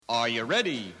Are you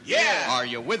ready? Yeah! Are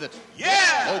you with it?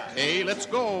 Yeah! Okay, let's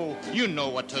go. You know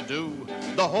what to do.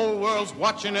 The whole world's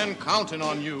watching and counting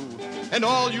on you. And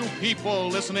all you people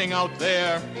listening out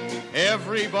there,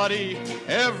 everybody,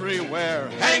 everywhere,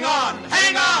 hang on,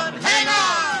 hang on, hang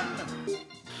on!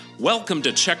 Welcome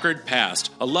to Checkered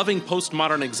Past, a loving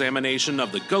postmodern examination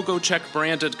of the Go-Go Check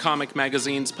branded comic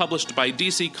magazines published by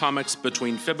DC Comics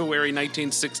between February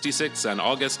 1966 and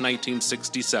August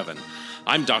 1967.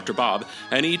 I'm Dr. Bob,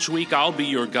 and each week I'll be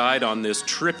your guide on this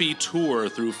trippy tour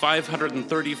through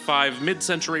 535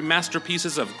 mid-century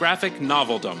masterpieces of graphic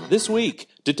noveldom. This week,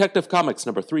 Detective Comics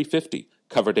number 350,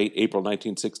 cover date April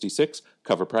 1966,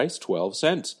 cover price 12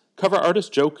 cents, cover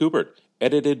artist Joe Kubert,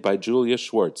 edited by Julius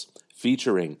Schwartz,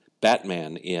 featuring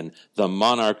Batman in The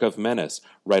Monarch of Menace,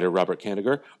 writer Robert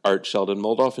Kanigher, art Sheldon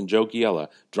Moldoff and Joe Giella,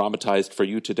 dramatized for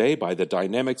you today by the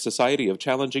Dynamic Society of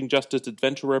Challenging Justice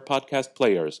Adventurer podcast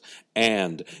players,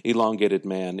 and Elongated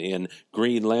Man in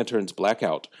Green Lantern's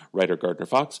Blackout, writer Gardner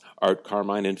Fox, art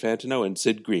Carmine Infantino and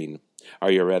Sid Green. Are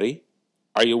you ready?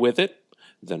 Are you with it?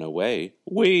 Then away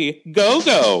we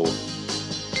go!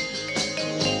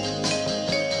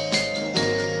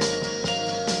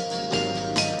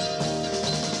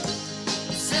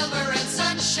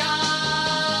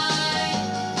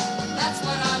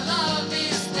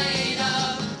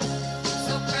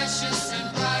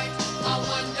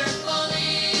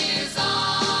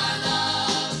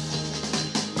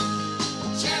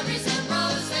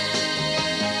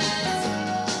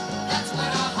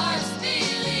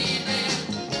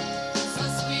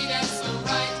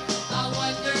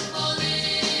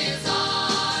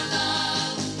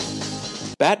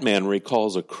 Batman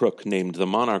recalls a crook named the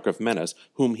Monarch of Menace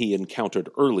whom he encountered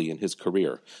early in his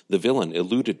career. The villain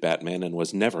eluded Batman and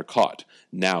was never caught.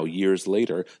 Now, years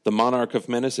later, the Monarch of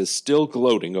Menace is still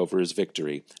gloating over his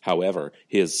victory. However,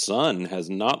 his son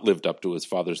has not lived up to his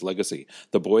father's legacy.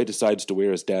 The boy decides to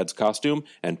wear his dad's costume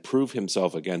and prove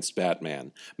himself against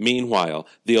Batman. Meanwhile,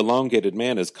 the Elongated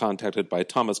Man is contacted by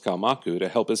Thomas Kalmaku to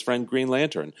help his friend Green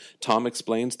Lantern. Tom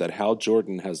explains that Hal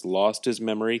Jordan has lost his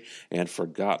memory and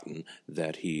forgotten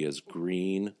that he is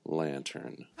Green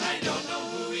Lantern. I don't know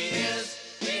who he is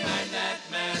behind that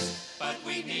mask, but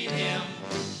we need him,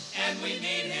 and we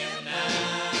need him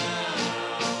now.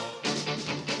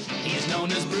 He's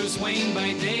known as Bruce Wayne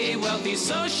by day, wealthy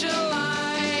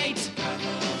socialite.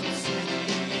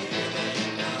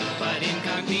 But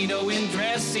incognito in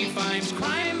dress, he finds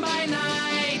crime by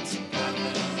night.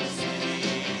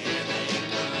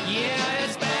 Yeah,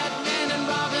 it's Batman and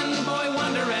Robin, Boy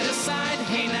Wonder at his side.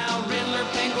 Hey now, Riddler,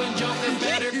 Penguin, Joker,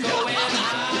 better go and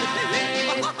hide.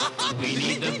 We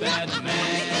need the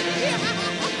Batman.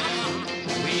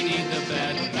 We need the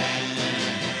Batman.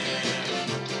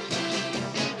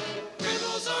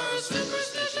 Criminals are a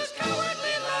superstitious,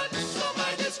 cowardly lot, so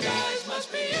by disguise must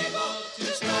be able to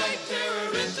strike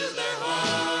terror into their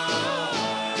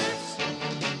hearts.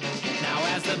 Now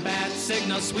as the bat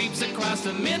signal sweeps across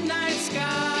the midnight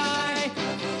sky,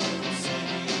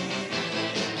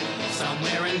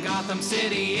 somewhere in Gotham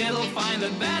City, it'll find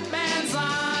the Batman's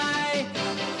eye.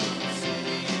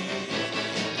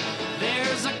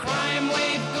 There's a crime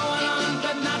wave going on,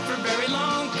 but not for very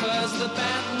long, 'cause the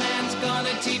Batman's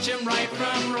gonna teach him right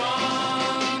from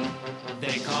wrong.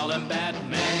 They call him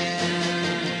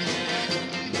Batman.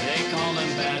 They call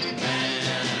him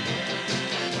Batman.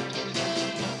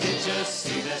 Did you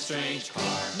see that strange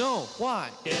car? No,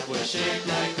 why? It was shaped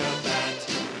like a bat.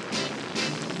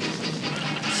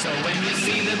 So when you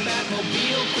see the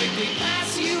Batmobile quickly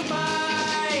pass you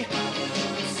by,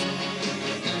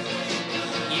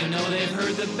 you know they've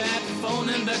heard the bat phone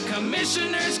and the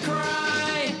commissioner's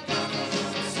cry.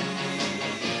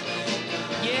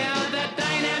 Yeah, that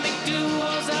dynamic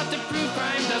duo's out to prove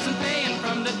crime doesn't pay, and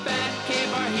from the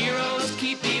Batcave our heroes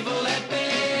keep evil at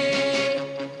bay.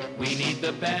 We need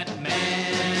the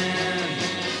Batman.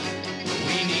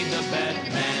 We need the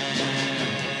Batman.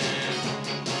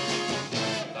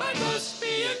 I must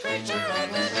be a creature of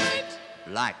the night.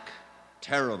 Black.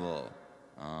 Terrible.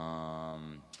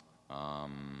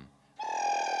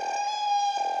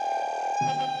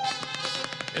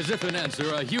 As if in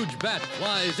answer, a huge bat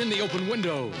flies in the open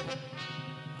window.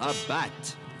 A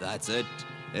bat, that's it.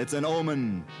 It's an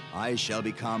omen. I shall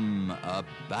become a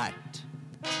bat.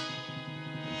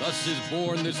 Thus is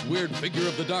born this weird figure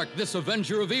of the dark, this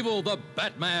avenger of evil, the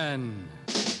Batman.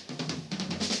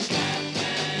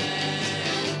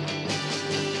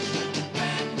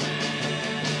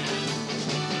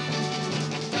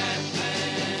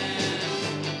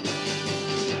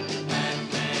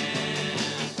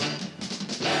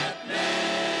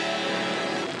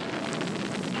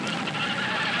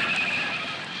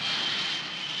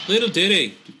 Little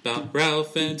ditty about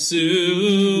Ralph and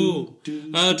Sue,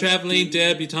 a traveling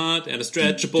debutante and a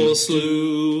stretchable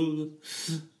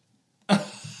sleuth.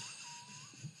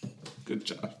 Good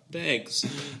job. Thanks.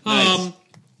 Nice.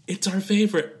 It's our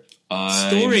favorite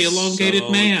story, Elongated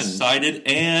so Man. Excited,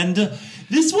 and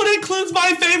this one includes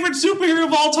my favorite superhero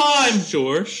of all time.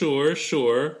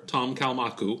 Sure. Tom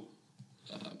Kalmaku,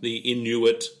 the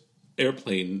Inuit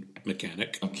airplane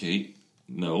mechanic. Okay,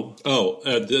 no. Oh,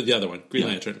 the other one, Green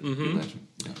Lantern. Mm-hmm. Green Lantern.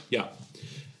 Yeah.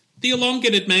 The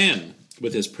Elongated Man,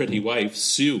 with his pretty wife,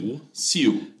 Sue,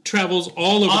 Sue. travels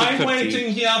all over the country. I'm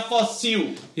waiting here for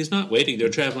Sue. He's not waiting. They're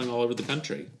traveling all over the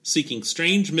country, seeking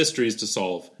strange mysteries to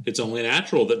solve. It's only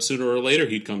natural that sooner or later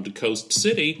he'd come to Coast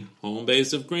City, home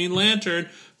base of Green Lantern,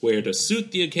 where, to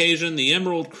suit the occasion, the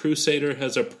Emerald Crusader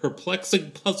has a perplexing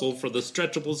puzzle for the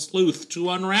stretchable sleuth to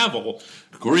unravel.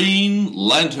 Green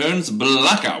Lantern's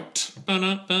Blackout.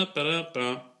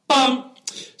 Ba-da-ba-ba-da-ba.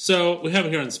 So, we have it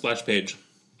here on the splash page.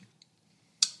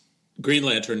 Green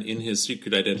Lantern, in his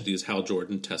secret identity as Hal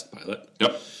Jordan, test pilot.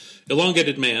 Yep.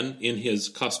 Elongated Man, in his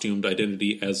costumed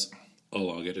identity as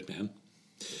Elongated Man.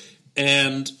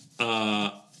 And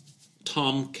Tom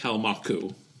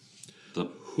Kalmaku,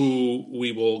 who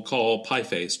we will call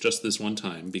Pieface just this one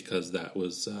time because that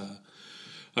was a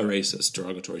racist,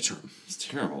 derogatory term. It's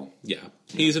terrible. Yeah.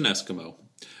 He's an Eskimo.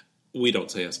 We don't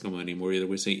say Eskimo anymore either.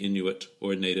 We say Inuit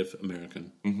or Native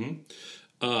American. Mm-hmm.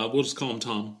 We'll just call him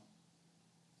Tom.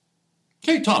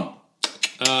 Okay, Tom.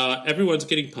 Everyone's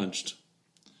getting punched.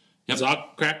 Yep.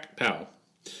 Zock, crack, pow.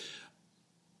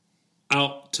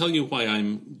 I'll tell you why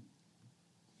I'm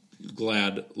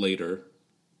glad later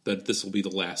that this will be the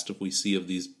last we see of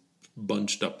these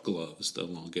bunched up gloves the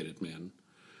Elongated Man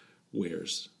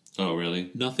wears. Oh,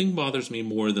 really? Nothing bothers me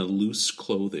more than loose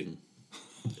clothing,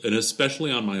 and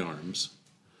especially on my arms.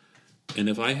 And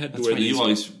if I had to That's wear right.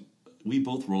 these... We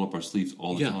both roll up our sleeves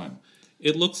all the time.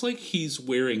 It looks like he's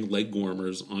wearing leg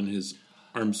warmers on his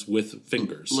arms with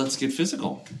fingers. Let's get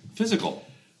physical.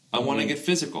 I want to get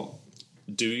physical.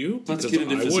 Do you? Let's Because get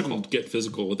into I physical. wouldn't get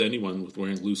physical with anyone with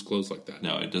wearing loose clothes like that.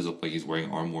 No, it does look like he's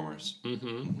wearing arm warmers.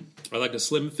 I like a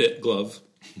slim fit glove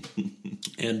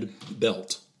and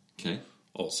belt Okay.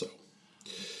 also.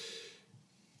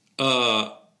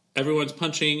 Everyone's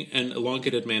punching, and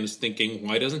Elongated Man is thinking,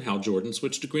 why doesn't Hal Jordan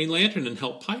switch to Green Lantern and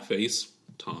help Pieface,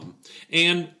 Tom,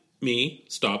 and me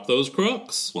stop those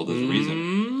crooks? Well, there's a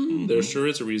reason. There sure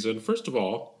is a reason. First of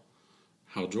all,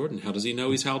 Hal Jordan. How does he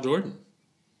know he's Hal Jordan?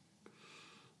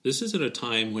 This is at a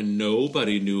time when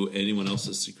nobody knew anyone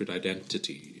else's secret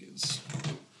identities.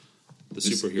 The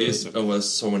superheroes. There's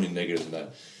so many negatives in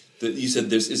that. You said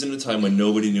this isn't a time when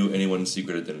nobody knew anyone's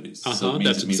secret identities. So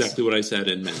That's exactly what I said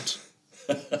and meant.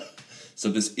 So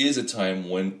this is a time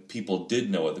when people did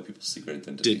know other people's secret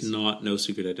identities. Did not know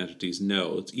secret identities.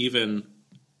 No. It's even,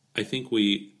 I think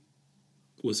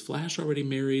was Flash already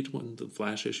married when the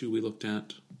Flash issue we looked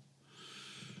at?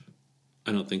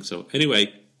 I don't think so.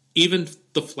 Anyway, even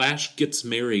the Flash gets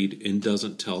married and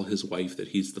doesn't tell his wife that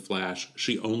he's the Flash.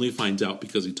 She only finds out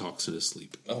because he talks in his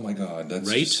sleep. Oh my god, that's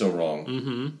Right? so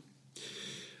wrong.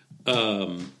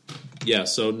 Yeah,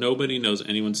 so nobody knows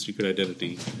anyone's secret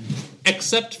identity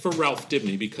except for Ralph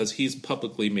Dibny because he's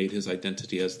publicly made his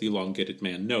identity as the Elongated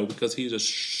Man. No, because he's a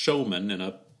showman and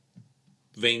a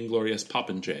vainglorious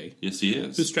popinjay Yes, he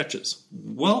is. who stretches.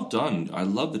 Well done. I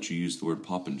love that you used the word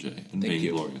popinjay and Thank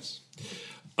you. vainglorious.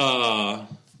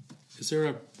 Is there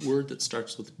a word that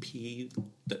starts with P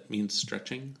that means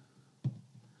stretching?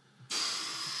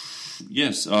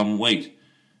 Yes, wait.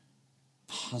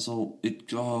 Puzzle,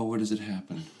 where does it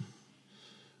happen?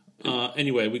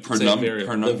 Anyway, we could say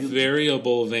the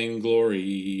variable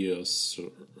vainglorious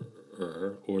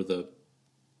or the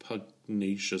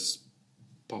pugnacious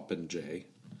popinjay.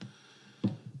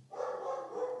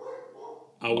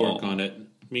 I'll work on it.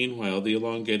 Meanwhile, the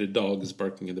elongated dog is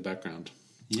barking in the background.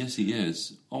 Yes, he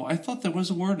is. Oh, I thought there was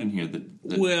a word in here that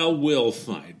Well, we'll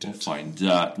find We'll it. find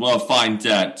that. We'll find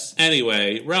that.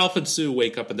 Anyway, Ralph and Sue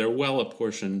wake up in their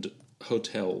well-apportioned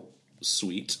hotel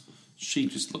suite. She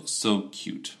just looks so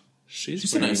cute.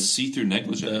 She's in wearing, a see-through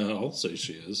negligee. I'll say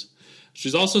she is.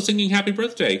 She's also singing Happy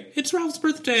Birthday. It's Ralph's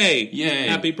birthday. Yay.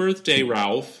 Happy birthday,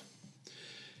 Ralph.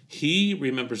 He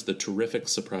remembers the terrific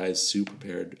surprise Sue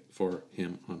prepared for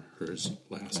him on hers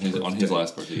last birthday. On his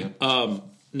last birthday, yeah.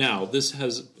 Now, this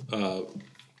has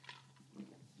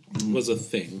was a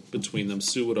thing between them.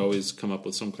 Sue would always come up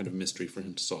with some kind of mystery for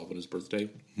him to solve on his birthday.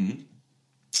 Mm-hmm.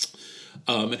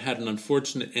 It had an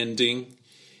unfortunate ending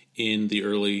in the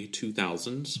early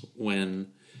 2000s when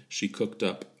she cooked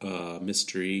up a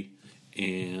mystery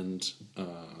and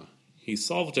he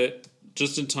solved it,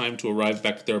 just in time to arrive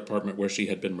back at their apartment where she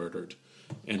had been murdered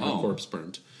and her corpse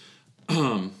burned.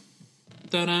 I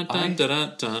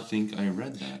think I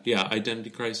read that. Yeah, Identity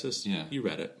Crisis. Yeah. You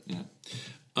read it. Yeah.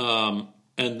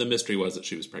 And the mystery was that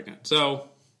she was pregnant. So,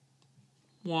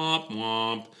 womp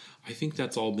womp. I think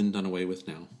that's all been done away with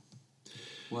now.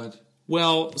 What?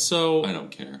 Well, so... I don't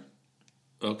care.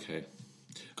 Okay.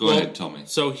 Go ahead, tell me.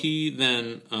 So he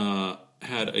then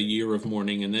had a year of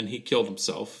mourning, and then he killed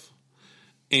himself.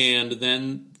 And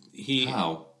then he...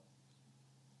 How?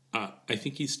 I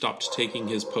think he stopped taking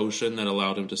his potion that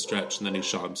allowed him to stretch, and then he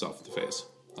shot himself in the face.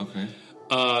 Okay.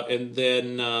 And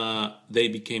then they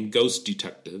became ghost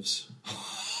detectives.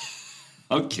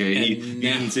 Okay, And you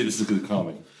didn't say this is a good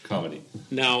comedy.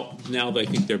 Now I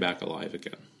think they're back alive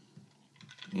again.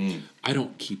 I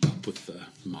don't keep up with the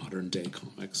modern day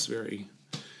comics very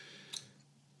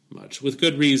much, with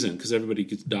good reason, because everybody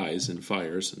dies in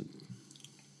fires. And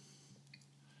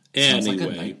Sounds anyway,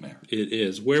 like a nightmare. It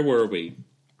is. Where were we?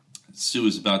 Sue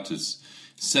is about to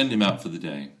send him out for the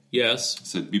day. Yes,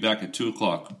 Said, be back at 2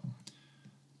 o'clock.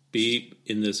 be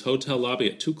in this hotel lobby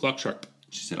at 2 o'clock sharp.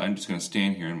 She said, I'm just going to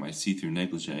stand here in my see-through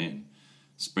negligee and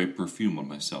spray perfume on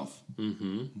myself.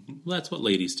 Well, that's what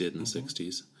ladies did in the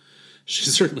 60s. She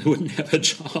certainly wouldn't have a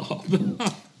job.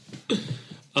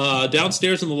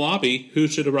 Downstairs in the lobby, who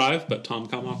should arrive but Tom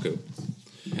Kamaku,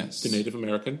 Yes. the Native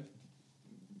American.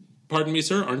 Pardon me,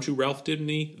 sir, aren't you Ralph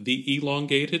Dibny, the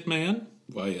elongated man?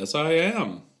 Why, yes, I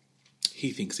am.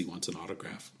 He thinks he wants an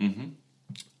autograph.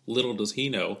 Little does he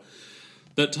know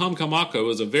that Tom Kamaku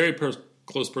is a very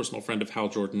close personal friend of Hal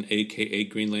Jordan, a.k.a.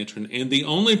 Green Lantern, and the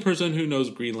only person who knows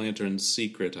Green Lantern's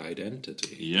secret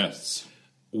identity, Yes.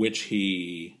 which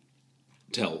he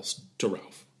tells to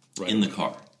Ralph. Right In the away.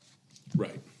 car.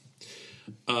 Right.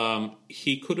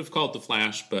 He could have called the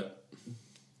Flash, but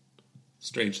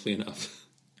strangely enough,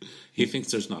 he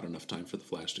thinks there's not enough time for the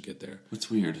Flash to get there. That's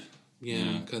weird.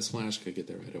 Yeah, because Flash could get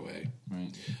there right away.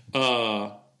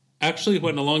 Right. Actually,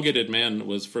 when Elongated Man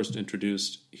was first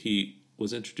introduced, he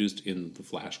was introduced in the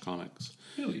Flash comics.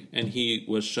 Really? And he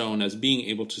was shown as being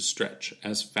able to stretch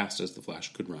as fast as the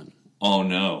Flash could run. Oh,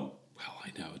 no. Well,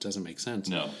 I know, it doesn't make sense.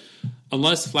 No.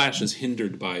 Unless Flash is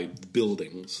hindered by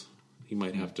buildings, he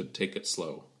might have to take it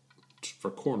slow for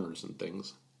corners and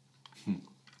things.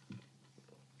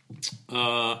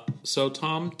 So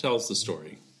Tom tells the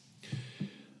story.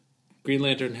 Green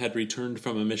Lantern had returned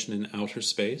from a mission in outer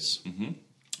space.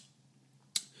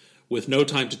 With no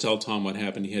time to tell Tom what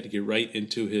happened, he had to get right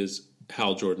into his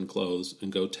Hal Jordan clothes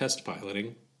and go test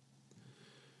piloting.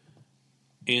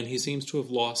 And he seems to have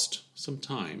lost some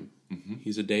time.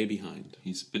 He's a day behind.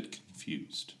 He's a bit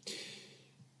confused.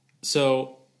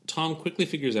 So Tom quickly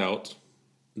figures out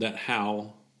that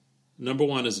Hal, number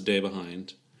one, is a day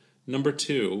behind. Number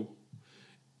two,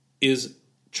 is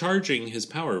charging his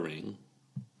power ring,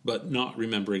 but not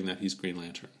remembering that he's Green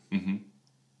Lantern.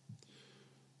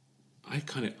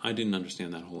 I didn't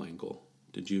understand that whole angle.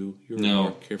 Did you? You're a No.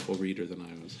 more careful reader than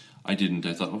I was. I didn't.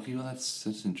 I thought, okay, well, that's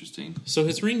interesting. So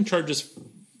his ring charges.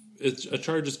 A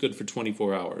charge is good for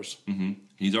 24 hours.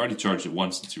 He's already charged it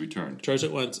once since he returned. Charged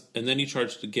it once, and then he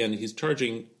charged it again. He's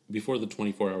charging before the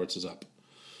 24 hours is up.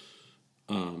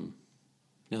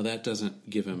 Now that doesn't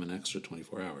give him an extra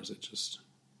 24 hours. It just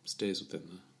stays within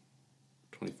the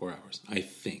 24 hours. I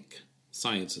think.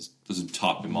 Science is Doesn't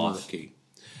top him off. murky.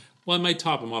 Well, it might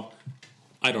top him off.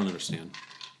 I don't understand.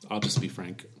 I'll just be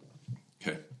frank.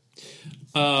 Okay.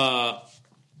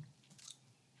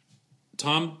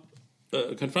 Tom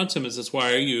confronts him and says,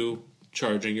 why are you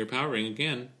charging your power ring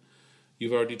again?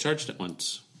 You've already charged it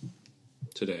once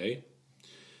today.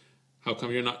 How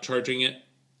come you're not charging it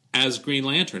as Green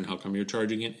Lantern? How come you're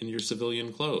charging it in your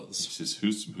civilian clothes? He says,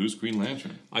 who's Green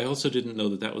Lantern? I also didn't know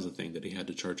that was a thing, that he had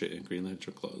to charge it in Green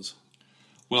Lantern clothes.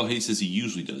 Well, he says he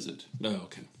usually does it. Oh,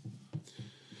 okay.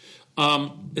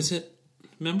 Is it,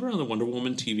 remember on the Wonder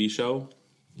Woman TV show?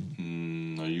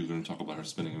 Are you going to talk about her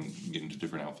spinning and getting into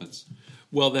different outfits?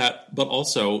 Well, but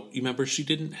also, you remember she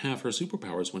didn't have her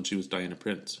superpowers when she was Diana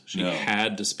Prince. She No.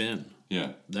 had to spin.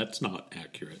 Yeah. That's not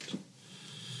accurate,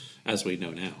 as we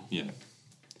know now. Yeah.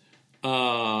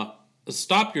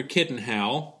 Stop your kidding,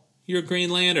 Hal. You're Green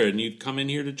Lantern. You come in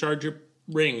here to charge your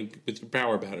ring with your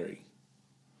power battery.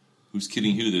 Who's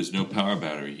kidding who? There's no power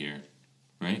battery here.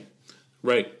 Right?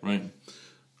 Right. Right.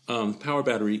 Power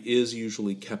battery is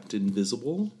usually kept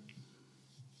invisible,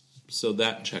 so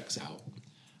that checks out.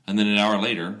 And then an hour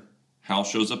later, Hal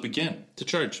shows up again. To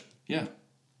charge. Yeah.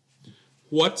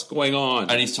 What's going on?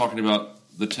 And he's talking about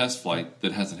the test flight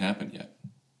that hasn't happened yet.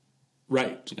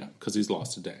 Right. Yeah. Because he's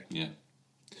lost a day. Yeah.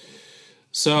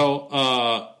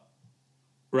 So,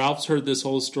 Ralph's heard this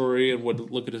whole story and would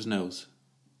look at his nose.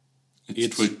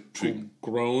 It's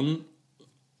grown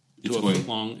to a foot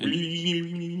long.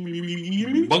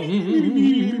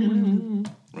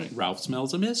 Right. Ralph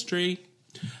smells a mystery.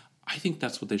 I think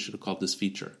that's what they should have called this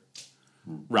feature.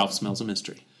 Ralph smells a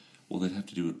mystery. Well, they'd have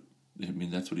to do it. I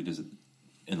mean, that's what he does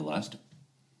in the last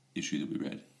issue that we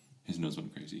read. His nose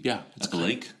went crazy. Yeah. At the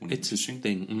lake when he was his fishing.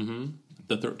 thing. Mm-hmm.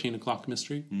 The 13 o'clock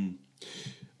mystery.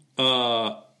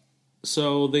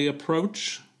 So they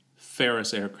approach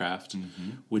Ferris Aircraft,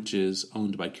 which is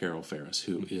owned by Carol Ferris,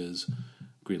 who is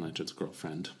Green Lantern's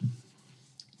girlfriend.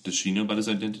 Does she know about his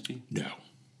identity? No.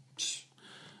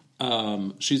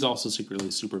 She's also secretly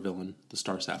a supervillain, the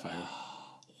Star Sapphire.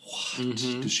 What?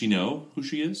 Does she know who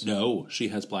she is? No, she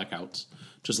has blackouts,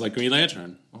 just like Green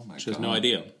Lantern. Oh my God. She has no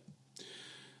idea.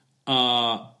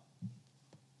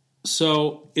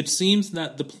 So it seems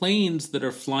that the planes that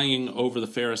are flying over the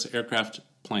Ferris Aircraft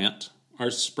plant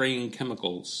are spraying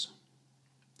chemicals.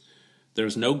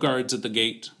 There's no guards at the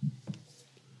gate.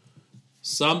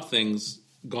 Something's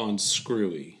gone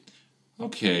screwy.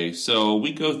 Okay, so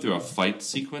we go through a fight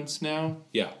sequence now.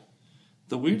 Yeah.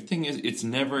 The weird thing is, it's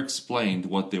never explained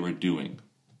what they were doing.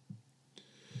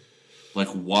 Like,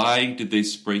 why did they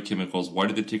spray chemicals? Why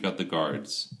did they take out the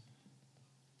guards?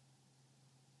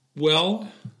 Well,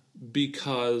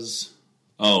 because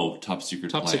Oh, top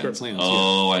secret plans. secret plans,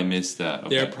 Oh, I missed that. Okay.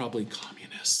 they're probably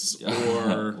communists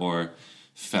or or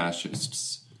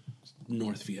fascists.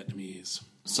 North Vietnamese.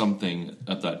 Something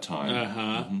at that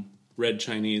time. Red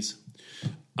Chinese.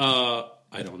 I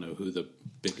don't know who the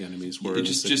big enemies were.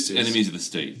 Just enemies of the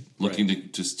state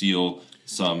looking to steal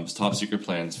some top secret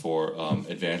plans for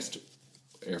advanced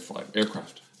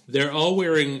aircraft. They're all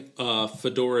wearing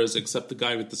fedoras, except the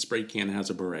guy with the spray can has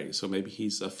a beret. So maybe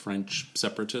he's a French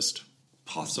separatist.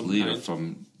 Possibly, or Sometimes.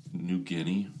 from New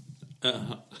Guinea.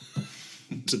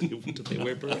 Do they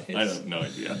wear berets? I have no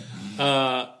idea.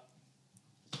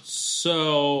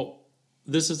 So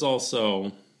this is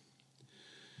also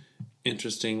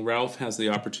interesting. Ralph has the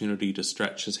opportunity to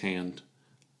stretch his hand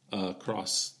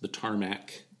across the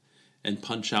tarmac and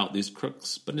punch out these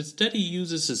crooks, but instead he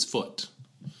uses his foot.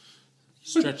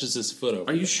 Stretches his foot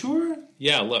over. Are you sure?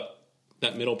 Yeah, look.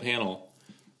 That middle panel.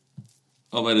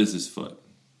 Oh, that is his foot.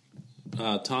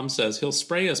 Tom says he'll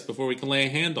spray us before we can lay a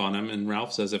hand on him, and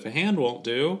Ralph says if a hand won't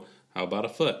do, how about a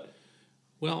foot?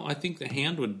 Well, I think the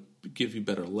hand would give you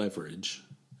better leverage.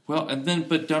 Well,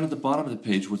 but down at the bottom of the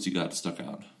page, what's he got stuck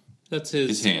out? That's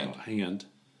his hand.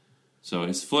 So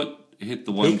his foot hit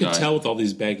the one Who guy. could tell with all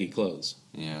these baggy clothes?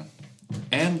 Yeah.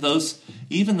 And those,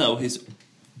 even though his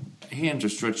hands are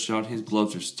stretched out, his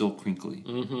gloves are still crinkly.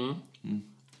 Mm-hmm.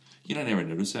 You know, I never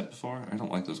noticed that before. I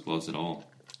don't like those gloves at all.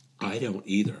 I don't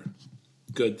either.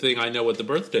 Good thing I know what the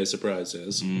birthday surprise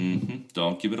is. Mm-hmm.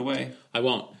 Don't give it away. I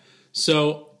won't.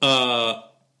 So,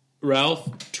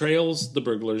 Ralph trails the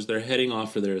burglars. They're heading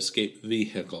off for their escape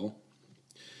vehicle.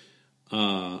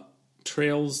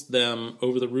 Trails them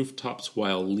over the rooftops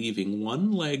while leaving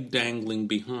one leg dangling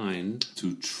behind.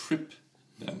 To trip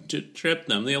them. To trip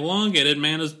them. The elongated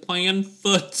man is playing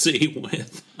footsie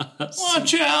with us.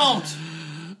 Watch out!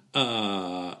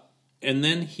 And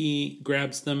then he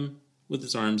grabs them with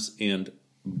his arms and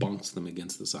bonks them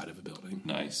against the side of a building.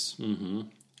 Nice. Mm-hmm.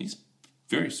 He's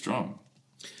very strong.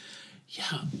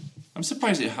 Yeah. I'm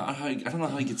surprised at I don't know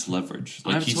how he gets leverage.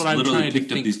 Like That's he's what I'm literally trying to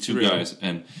picked up think these two through. guys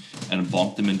and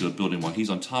bonked them into a building while he's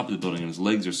on top of the building and his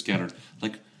legs are scattered.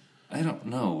 Like, I don't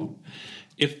know.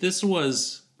 If this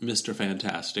was Mr.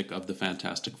 Fantastic of the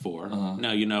Fantastic Four,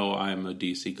 now you know I'm a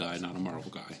DC guy, not a Marvel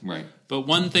guy. Right. But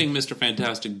one thing Mr.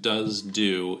 Fantastic does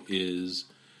do is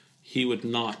he would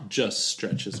not just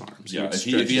stretch his arms. Yeah, would if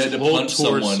stretch he had his to whole punch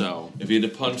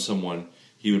someone,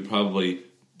 he would probably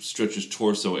stretch his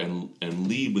torso and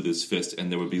lead with his fist,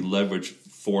 and there would be leverage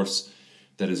force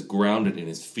that is grounded in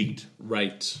his feet.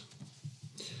 Right.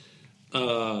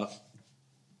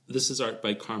 This is art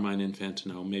by Carmine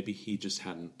Infantino. Maybe he just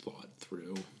hadn't thought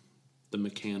through the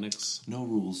mechanics. No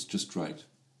rules, just right.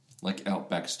 Like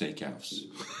Outback Steakhouse.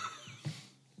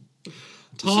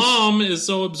 Tom is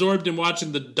so absorbed in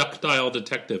watching the Ductile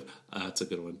Detective. That's a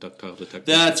good one, Ductile Detective.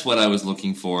 That's what I was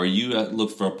looking for. You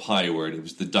looked for a pie word. It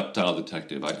was the Ductile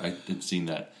Detective. I had seen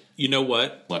that. You know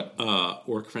what? What?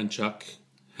 Work Friend Chuck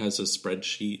has a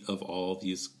spreadsheet of all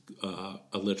these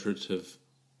alliterative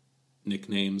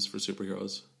nicknames for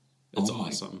superheroes. It's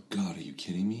awesome. God, are you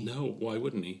kidding me? No, why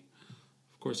wouldn't he?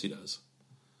 Of course he does.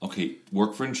 Okay,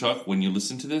 Work Friend Chuck, when you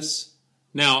listen to this,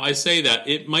 Now, I say that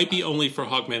it might be only for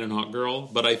Hawkman and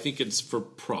Hawkgirl, but I think it's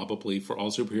probably for all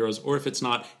superheroes. Or if it's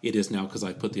not, it is now because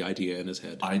I put the idea in his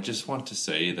head. I just want to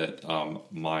say that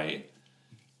my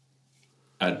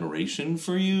admiration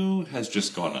for you has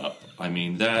just gone up. I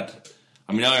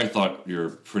thought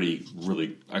you're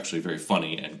actually very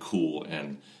funny and cool,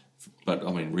 but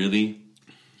really,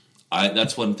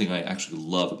 that's one thing I actually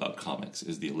love about comics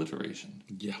is the alliteration.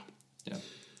 Yeah. Yeah.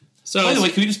 So, by the way,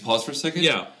 can we just pause for a second?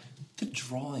 Yeah. The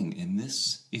drawing in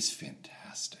this is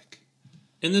fantastic.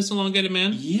 In this Elongated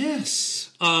Man?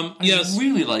 Yes. Yes. I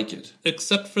really like it.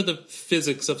 Except for the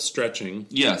physics of stretching.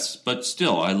 Yes, but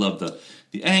still, I love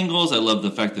the angles. I love the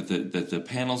fact that the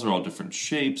panels are all different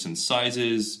shapes and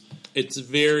sizes. It's a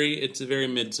very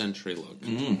mid-century look.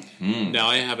 Mm-hmm. Now,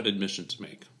 I have an admission to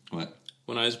make. What?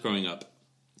 When I was growing up,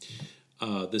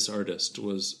 this artist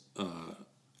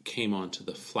came onto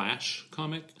the Flash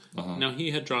comic. Uh-huh. Now,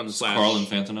 he had drawn the Flash. Carmine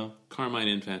Infantino.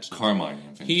 Carmine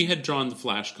Infantino. He had drawn the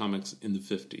Flash comics in the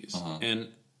 50s. Uh-huh. And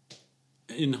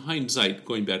in hindsight,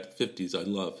 going back to the 50s, I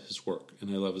love his work. And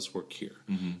I love his work here.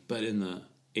 Mm-hmm. But in the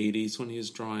 80s, when he was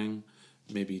drawing,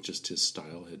 maybe just his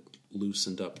style had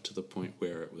loosened up to the point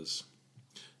where it was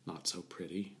not so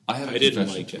pretty. I have a didn't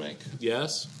confession like to it. make.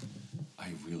 Yes?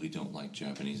 I really don't like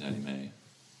Japanese anime.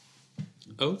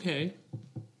 Okay.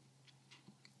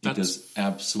 It That's does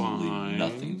absolutely fine.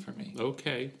 nothing for me.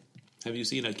 Okay. Have you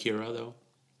seen Akira, though?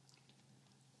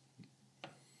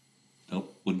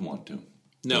 Nope, wouldn't want to.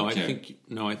 No, Don't I care.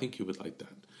 think you would like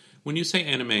that. When you say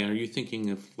anime, are you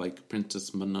thinking of like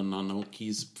Princess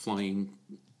Mononoke's flying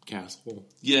castle?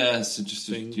 Yes, it just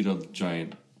Thing.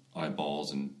 Giant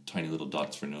eyeballs and tiny little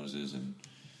dots for noses and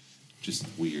just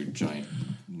weird giant.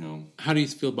 How do you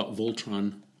feel about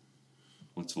Voltron?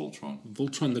 What's Voltron?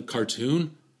 Voltron the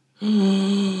cartoon?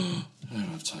 I don't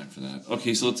have time for that.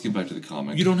 Okay, so let's get back to the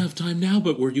comic. You don't have time now,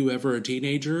 but were you ever a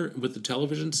teenager with the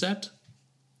television set?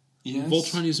 Yes.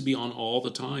 Voltron used to be on all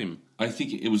the time. I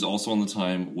think it was also on the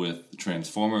time with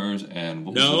Transformers and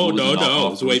what No. was the It knockoff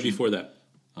was way version? before that.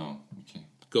 Oh, okay.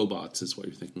 GoBots is what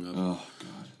you're thinking of. Oh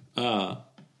God.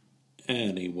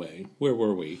 Anyway, where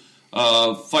were we?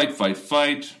 Fight.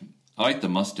 I like the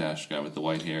mustache guy with the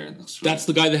white hair. It looks really, That's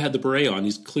the guy that had the beret on.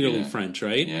 He's clearly Yeah. French,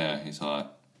 right? Yeah, he's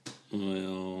hot.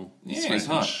 Well, he's Yeah, French. he's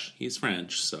hot. He's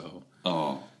French, so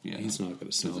Oh, yeah. he's not going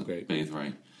to smell Doesn't great. bathe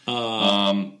right.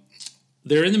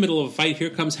 They're in the middle of a fight.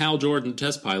 Here comes Hal Jordan,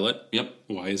 test pilot. Yep.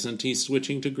 Why isn't he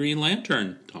switching to Green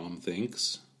Lantern? Tom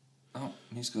thinks. Oh,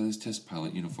 he's got his test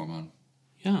pilot uniform on.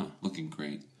 Yeah. Looking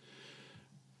great.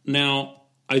 Now,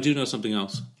 I do know something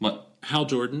else. What? Hal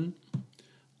Jordan,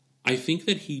 I think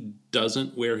that he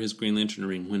doesn't wear his Green Lantern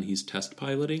ring when he's test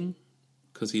piloting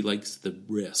because he likes the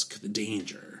risk, the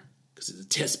danger, because he's a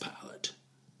test pilot.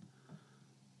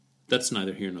 That's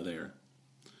neither here nor there.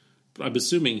 But I'm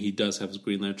assuming he does have his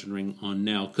Green Lantern ring on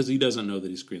now because he doesn't know that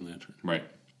he's Green Lantern. Right.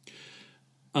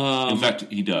 In fact,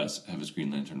 he does have his Green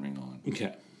Lantern ring on.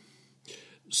 Okay.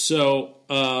 So,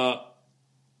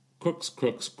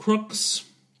 crooks.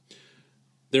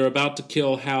 They're about to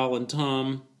kill Hal and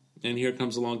Tom, and here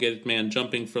comes the Elongated Man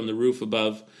jumping from the roof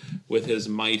above with his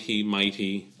mighty,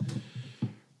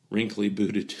 wrinkly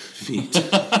booted feet. You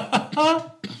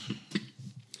all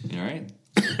right?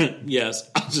 Yes,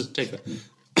 I'll just take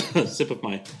a sip of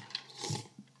my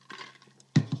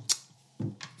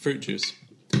fruit juice.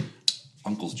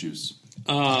 Uncle's juice.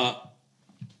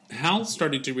 Hal's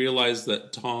starting to realize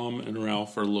that Tom and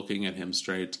Ralph are looking at him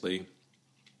strangely,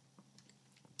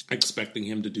 expecting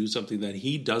him to do something that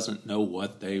he doesn't know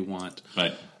what they want.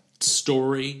 Right.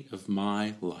 Story of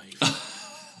my life.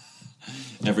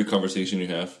 Every conversation you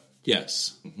have.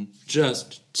 Yes. Mm-hmm.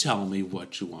 Just tell me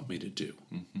what you want me to do.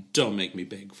 Mm-hmm. Don't make me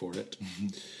beg for it. Mm-hmm.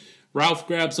 Ralph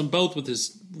grabs them both with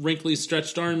his wrinkly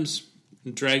stretched arms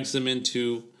and drags them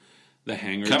into the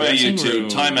hangar Come here, you dressing two. room.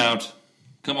 Time out.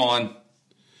 Come on.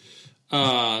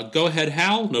 Go ahead,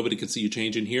 Hal. Nobody can see you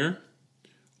changing here.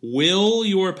 Will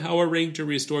your Power Ranger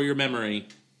restore your memory?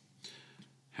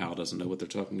 Hal doesn't know what they're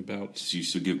talking about. You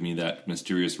used to give me that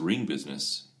mysterious ring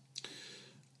business.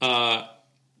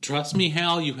 Trust me,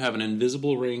 Hal, you have an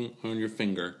invisible ring on your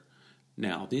finger.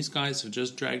 Now, these guys have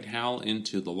just dragged Hal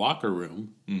into the locker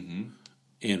room and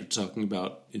are talking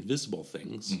about invisible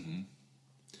things. Mm-hmm.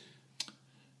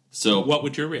 So, What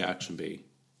would your reaction be?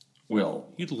 Well,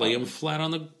 You'd lay him flat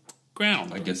on the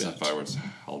ground. I guess if I was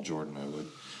Hal Jordan, I would.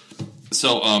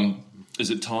 So,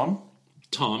 is it Tom?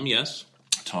 Tom, yes.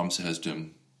 Tom says to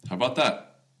him, "How about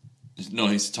that?"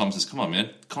 Tom says, "Come on, man,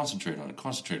 concentrate on it.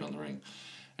 Concentrate on the ring."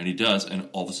 And he does, and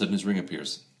all of a sudden his ring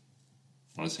appears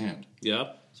on his hand.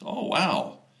 Yep. So, oh,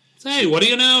 wow. Hey, what do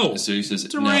you know? So he says,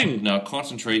 It's a ring. Now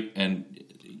concentrate on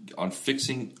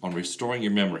restoring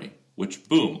your memory. Which,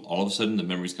 boom, all of a sudden the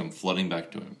memories come flooding back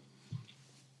to him.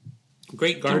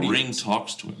 Great The guardian. ring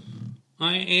talks to him.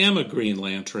 I am a Green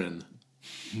Lantern.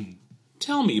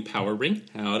 Tell me, Power Ring,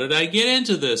 how did I get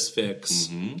into this fix?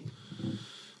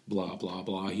 Blah, blah,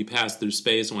 blah. He passed through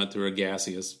space and went through a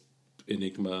gaseous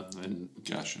enigma and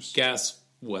Gaseous. gas,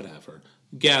 whatever.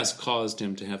 Gas caused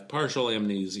him to have partial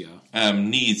amnesia.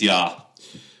 Amnesia.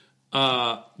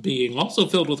 Being also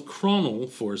filled with chronal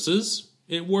forces,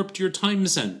 it warped your time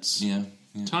sense. Yeah.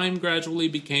 Time gradually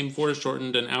became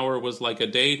foreshortened. An hour was like a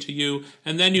day to you,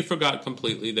 and then you forgot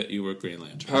completely that you were Green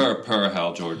Lantern. Per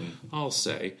Hal Jordan. I'll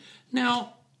say.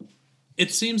 Now,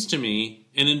 it seems to me,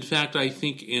 and in fact I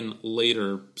think in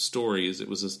later stories it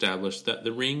was established that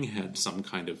the ring had some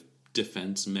kind of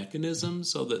defense mechanism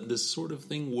so that this sort of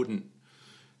thing wouldn't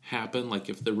happen. Like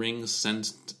if the ring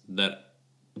sensed that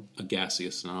a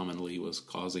gaseous anomaly was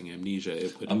causing amnesia,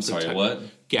 it would I'm sorry, protect- what?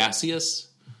 Gaseous?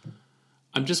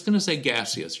 I'm just going to say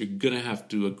gaseous. You're going to have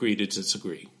to agree to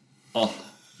disagree. Oh,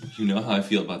 you know how I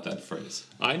feel about that phrase.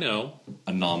 I know.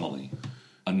 Anomaly.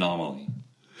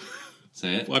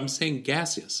 Say it. Well, I'm saying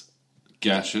gaseous.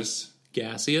 Gaseous.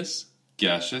 Gaseous.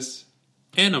 Gaseous.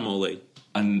 Anomaly.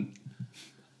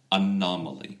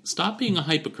 Anomaly. Stop being a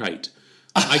hypocrite.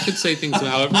 I could say things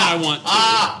however I want to.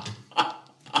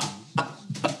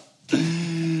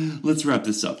 Let's wrap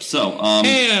this up. So,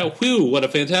 Hey, whew, what a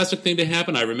fantastic thing to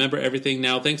happen. I remember everything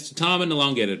now thanks to Tom and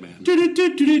Elongated Man.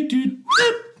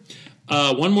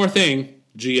 One more thing,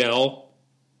 GL.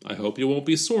 I hope you won't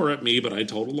be sore at me, but I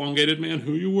told Elongated Man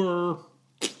who you were.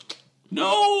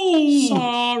 no!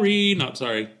 Sorry, not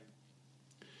sorry.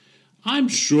 I'm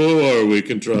sure we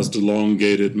can trust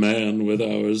Elongated Man with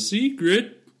our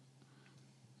secret.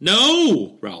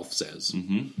 No, Ralph says.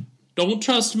 Don't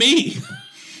trust me.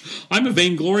 I'm a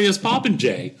vainglorious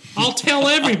popinjay. I'll tell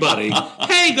everybody.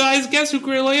 Hey, guys, guess who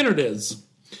Green Lantern is?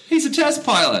 He's a test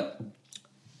pilot.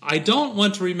 I don't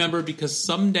want to remember because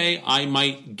someday I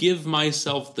might give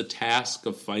myself the task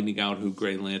of finding out who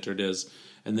Green Lantern is,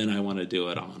 and then I want to do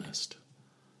it honest.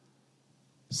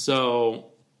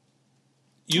 So,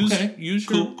 use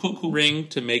your Cool. ring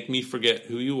to make me forget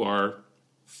who you are,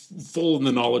 full in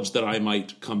the knowledge that I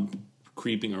might come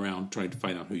creeping around trying to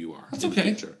find out who you are. That's in okay.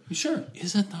 the future. You sure?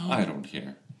 Is it though? I don't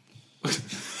care.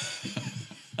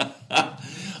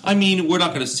 I mean, we're not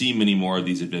going to see many more of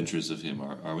these adventures of him,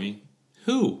 are we?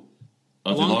 Who?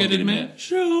 Of the Elongated Man?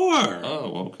 Sure.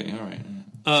 Oh, okay, all right.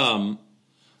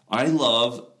 I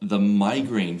love the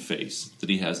migraine face that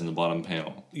he has in the bottom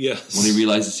panel. Yes. When he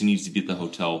realizes he needs to be at the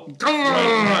hotel.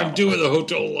 I'm doing the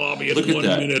hotel lobby in Look at 1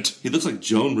 that. minute. He looks like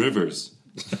Joan Rivers.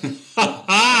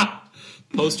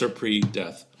 Post or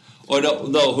pre-death? Oh,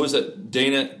 no, who's it?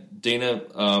 Dana, Dana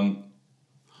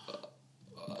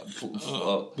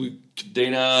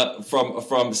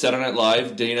from Saturday Night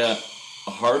Live, Dana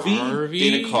Harvey?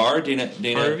 Dana Carr? Dana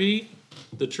Harvey?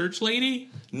 The church lady?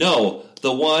 No,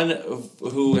 the one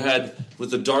who had,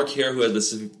 with the dark hair, who had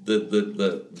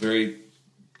the very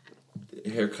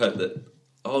haircut that,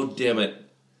 oh, damn it.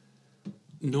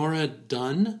 Nora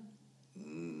Dunn?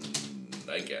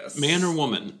 I guess. Man or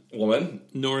woman? Woman?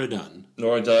 Nora Dunn.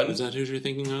 Nora Dunn? Is that who you're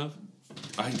thinking of?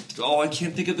 I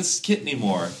can't think of this kid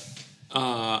anymore.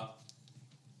 Was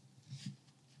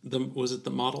it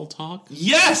the model talk?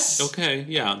 Yes! Okay,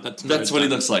 yeah, that's Nora That's what he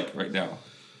Dunn. looks like right now.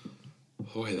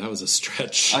 Boy, that was a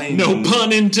stretch. I No know.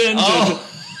 pun intended. Oh.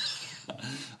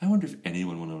 I wonder if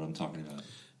anyone will know what I'm talking about.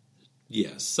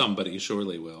 Yes, somebody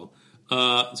surely will.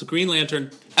 So Green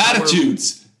Lantern.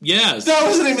 Attitudes! Yes. That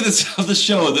was the name of the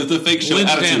show, the fake show,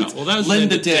 Linda Attitudes. Dano. Well, that was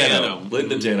Linda Linda Dano. Dano.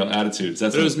 Linda Dano, Attitudes.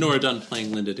 That's But it was what- Nora Dunn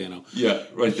playing Linda Dano. Yeah,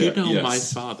 right there. You know, yes. my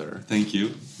father, Thank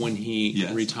you. when he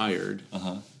Yes. retired,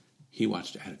 Uh-huh. he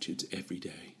watched Attitudes every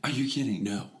day. Are you kidding?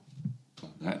 No.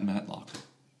 That and Matlock.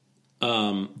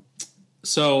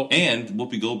 So, And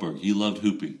Whoopi Goldberg. He loved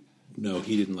Hoopy. no,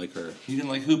 he didn't like her. He didn't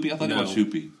like Hoopy? I thought No. he watched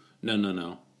Hoopy.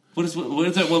 No. What is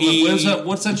that?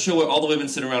 What's that show where all the women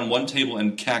sit around one table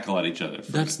and cackle at each other?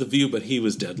 That's The View, but he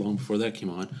was dead long before that came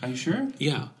on. Are you sure?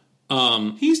 Yeah.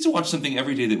 He used to watch something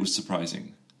every day that was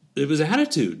surprising. It was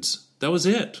Attitudes. That was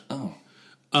it. Oh.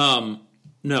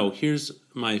 No, here's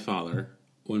my father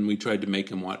when we tried to make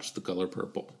him watch The Color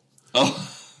Purple. Oh.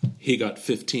 He got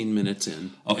 15 minutes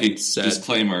in Okay, and said,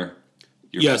 disclaimer.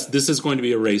 yes, this is going to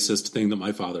be a racist thing that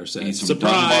my father said. He's from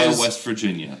Surprise! Dunbar, West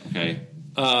Virginia, okay?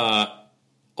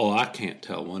 Oh, I can't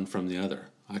tell one from the other.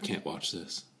 I can't watch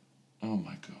this. Oh,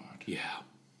 my God. Yeah.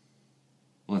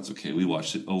 Well, that's okay. We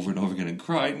watched it over and over again and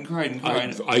cried and cried and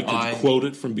I cried. could quote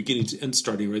it from beginning to end,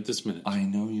 starting right this minute. I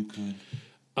know you could.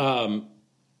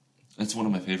 That's one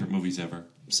of my favorite movies ever.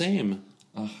 Same.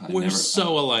 Ugh, We're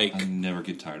so alike. I never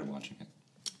get tired of watching it.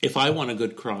 If I want a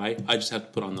good cry, I just have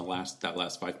to put on that last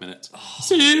 5 minutes.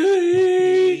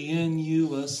 Me and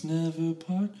you us never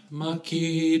part.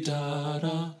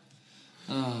 Maki-da-da.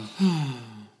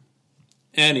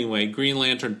 Anyway, Green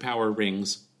Lantern power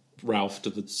rings Ralph to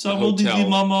the Sabo hotel. Didi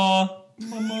Mama.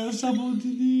 Mama, Sabo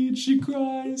Didi. And she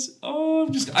cries. Oh,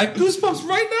 I have goosebumps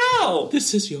right now.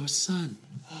 This is your son,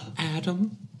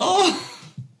 Adam. Oh,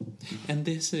 And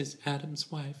this is Adam's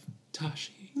wife,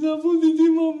 Tashi. Sabo Didi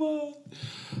Mama.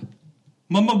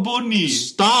 Mama Bonnie.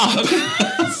 Stop!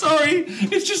 Sorry,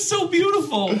 it's just so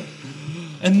beautiful.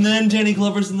 And then Danny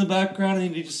Glover's in the background,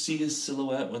 and you just see his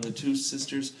silhouette when the two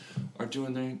sisters are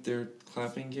doing their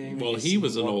clapping game. Well, You he see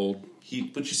was an him walk- old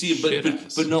but you see, but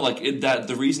shit-ass. no, like that.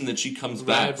 The reason that she comes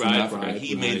back from Africa,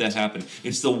 he made that happen.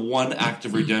 It's the one act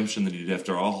of redemption that he did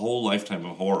after a whole lifetime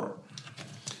of horror.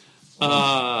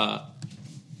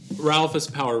 Ralph is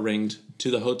power ringed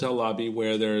to the hotel lobby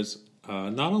where there's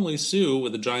not only Sue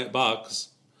with a giant box,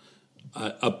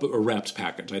 a wrapped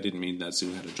package. I didn't mean that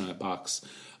Sue had a giant box.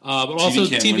 But also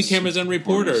TV cameras and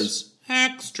reporters.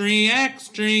 Extra,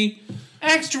 extra.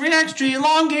 Extra, extra!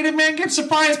 Elongated man gets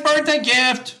surprise birthday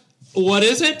gift. What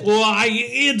is it? Why,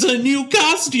 it's a new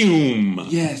costume.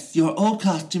 Yes, your old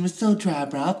costume is so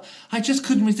drab, Ralph. I just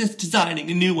couldn't resist designing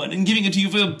a new one and giving it to you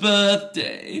for your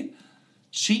birthday.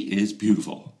 She is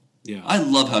beautiful. Yeah. I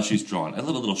love how she's drawn. I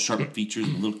love her little sharp features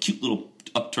and a little cute little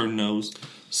upturned nose.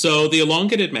 So the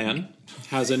elongated man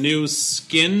has a new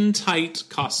skin-tight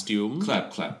costume.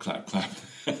 Clap, clap, clap, clap.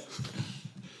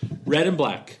 Red and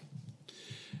black.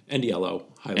 And yellow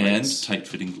And highlights.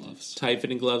 tight-fitting gloves.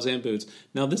 Tight-fitting gloves and boots.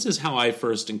 Now, this is how I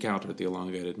first encountered the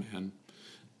elongated man.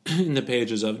 In the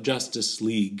pages of Justice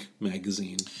League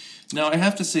magazine. Now, I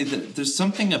have to say that there's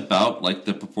something about, like,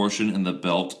 the proportion in the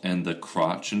belt and the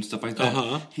crotch and stuff like that.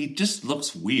 Uh-huh. He just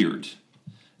looks weird.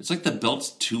 It's like the belt's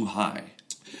too high.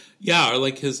 Yeah, or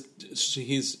like his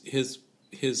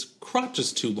crotch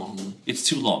is too long. It's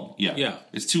too long. Yeah. Yeah.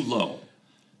 It's too low.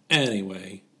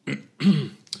 Anyway,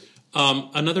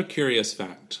 another curious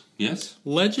fact. Yes?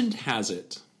 Legend has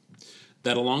it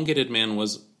that Elongated Man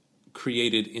was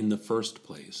created in the first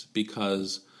place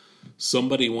because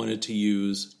somebody wanted to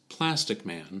use Plastic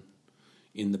Man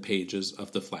in the pages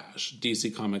of The Flash.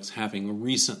 DC Comics having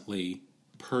recently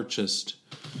purchased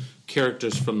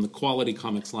characters from the Quality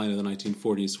Comics line of the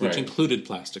 1940s, which Right. included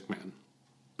Plastic Man.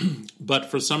 But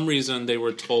for some reason, they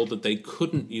were told that they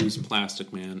couldn't use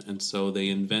Plastic Man, and so they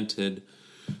invented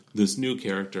this new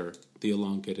character, the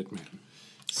Elongated Man.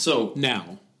 So,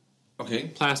 Now, okay.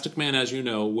 Plastic Man, as you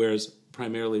know, wears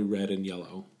primarily red and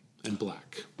yellow and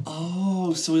black.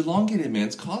 Oh, so Elongated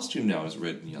Man's costume now is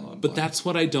red and yellow and But black. that's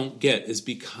what I don't get, is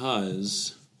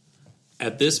because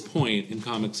at this point in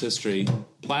comics history,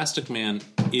 Plastic Man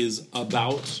is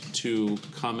about to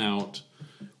come out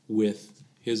with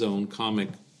his own comic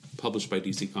published by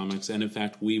DC Comics, and in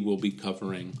fact, we will be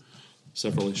covering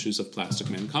several issues of Plastic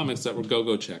Man comics that were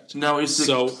Go-Go checked. Now, is the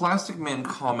So- Plastic Man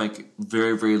comic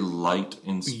very, very light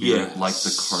in spirit, Yes. like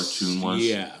the cartoon was?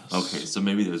 Yes. Okay, so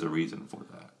maybe there's a reason for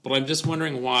that. But I'm just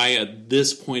wondering why, at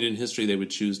this point in history, they would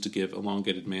choose to give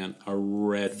Elongated Man a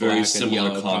red, Very black, and similar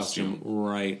yellow costume.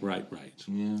 Right.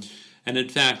 Yeah. And in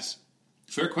fact,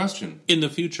 Fair question. in the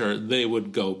future, they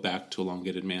would go back to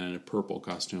Elongated Man in a purple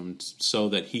costume so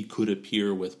that he could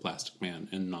appear with Plastic Man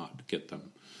and not get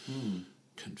them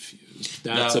confused.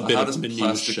 That's Now, a bit how of does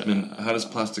minutia. How does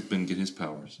Plastic Man get his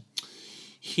powers?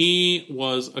 He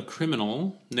was a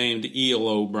criminal named E.L.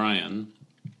 O'Brien,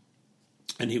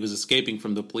 and he was escaping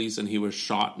from the police, and he was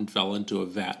shot and fell into a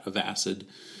vat of acid,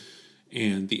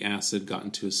 and the acid got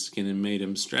into his skin and made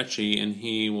him stretchy, and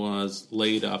he was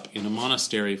laid up in a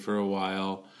monastery for a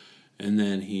while, and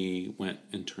then he went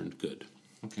and turned good.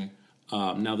 Okay.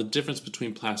 Now, the difference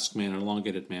between Plastic Man and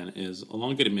Elongated Man is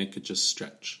Elongated Man could just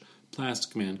stretch.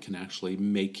 Plastic Man can actually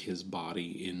make his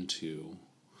body into...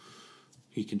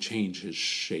 He can change his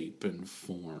shape and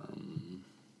form.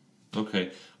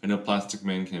 Okay. I know Plastic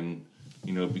Man can,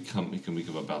 become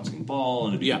a bouncing ball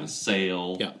and become Yeah. a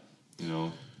sail. Yeah.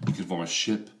 He can form a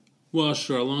ship. Well,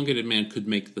 sure, Elongated Man could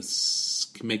make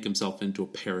himself into a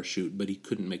parachute, but he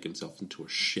couldn't make himself into a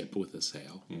ship with a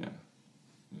sail. Yeah.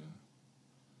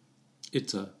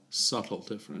 It's a subtle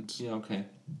difference. Yeah, okay.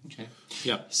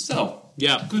 Yeah. So,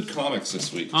 Yeah. good comics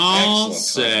this week. I'll Excellent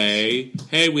say,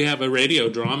 hey, we have a radio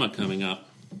drama coming up.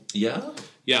 comics. Yeah?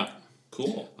 Yeah.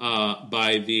 Cool.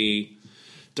 By the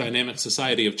Dynamic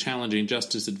Society of Challenging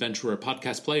Justice Adventurer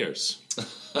Podcast Players.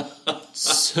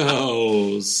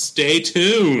 So, stay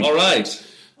tuned. All right.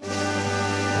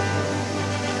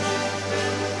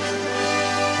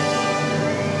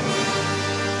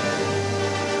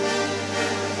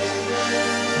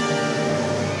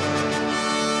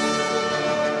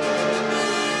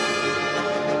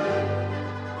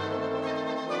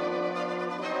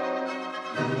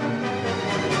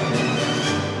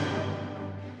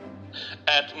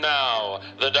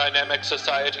 Dynamic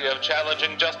Society of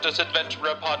Challenging Justice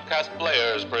Adventurer podcast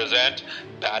players present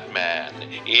Batman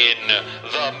in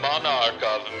The Monarch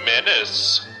of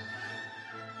Menace.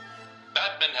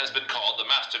 Batman has been called the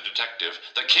master detective,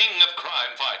 the king of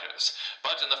crime fighters.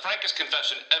 But in the frankest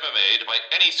confession ever made by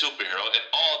any superhero in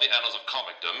all the annals of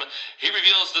comicdom, he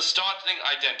reveals the startling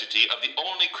identity of the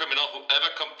only criminal who ever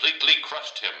completely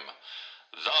crushed him.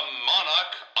 The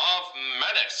Monarch of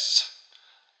Menace.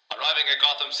 Arriving at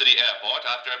Gotham City Airport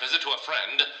after a visit to a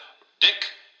friend, Dick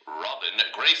Robin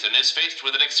Grayson is faced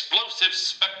with an explosive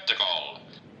spectacle.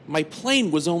 My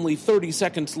plane was only 30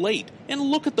 seconds late, and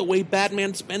look at the way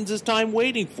Batman spends his time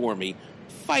waiting for me,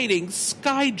 fighting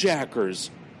skyjackers.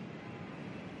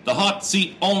 The hot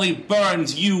seat only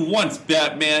burns you once,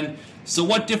 Batman. So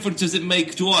what difference does it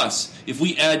make to us if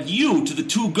we add you to the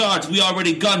 2 guards we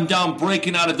already gunned down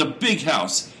breaking out of the big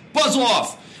house? Buzz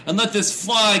off and let this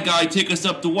fly guy take us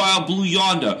up to Wild Blue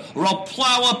yonder, or I'll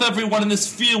plow up everyone in this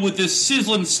field with this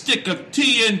sizzling stick of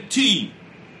TNT.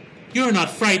 You're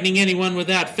not frightening anyone with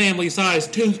that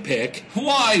family-sized toothpick.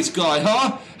 Wise guy,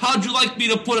 huh? How'd you like me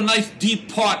to put a nice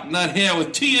deep pot in that hair with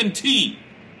TNT?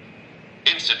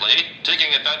 Instantly,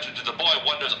 taking advantage of the Boy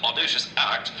Wonder's audacious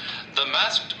act, the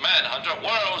masked manhunter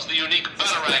whirls the unique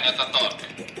batarang at the thug.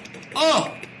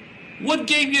 Oh, what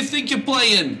game do you think you're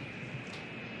playing?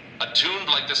 Attuned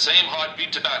like the same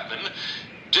heartbeat to Batman,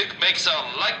 Dick makes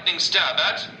a lightning stab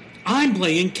at... I'm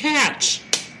playing catch.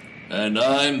 And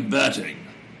I'm batting.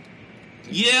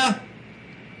 Yeah?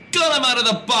 Got him out of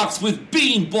the box with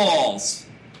beanballs!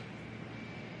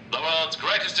 The world's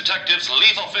greatest detectives'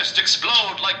 lethal fists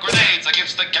explode like grenades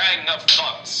against the gang of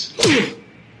thugs.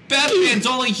 Batman's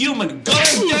only human. Gun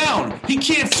him down. He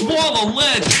can't swallow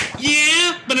lead.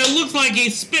 Yeah, but it looks like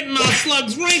he's spitting our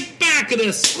slugs right back at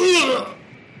us.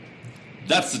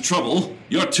 That's the trouble.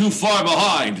 You're too far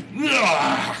behind.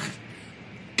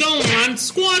 Go on,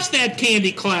 squash that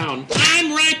candy clown.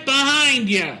 I'm right behind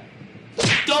you.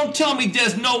 Don't tell me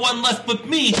there's no one left but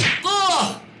me.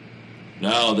 Ugh!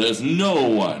 Now there's no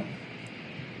one.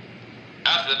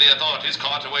 After the authorities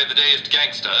caught away the dazed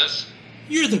gangsters...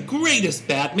 You're the greatest,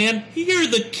 Batman. You're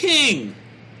the king.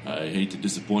 I hate to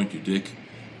disappoint you, Dick,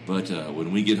 but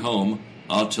when we get home,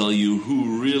 I'll tell you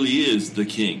who really is the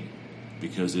king,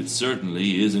 because it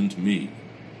certainly isn't me.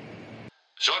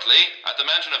 Shortly, at the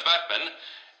mansion of Batman,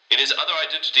 in his other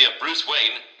identity of Bruce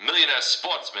Wayne, millionaire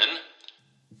sportsman...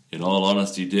 In all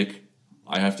honesty, Dick,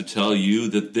 I have to tell you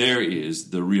that there is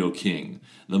the real king,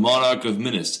 the monarch of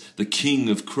Menace, the king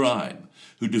of crime,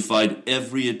 who defied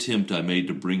every attempt I made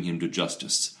to bring him to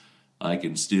justice. I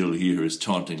can still hear his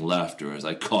taunting laughter as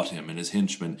I caught him and his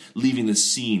henchmen leaving the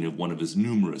scene of one of his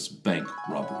numerous bank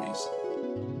robberies.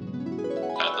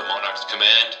 At the monarch's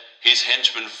command, his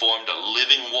henchmen formed a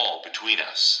living wall between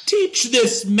us. Teach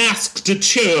this masked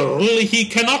churl he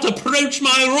cannot approach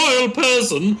my royal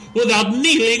person without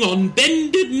kneeling on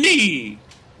bended knee.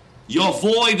 Your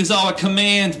void is our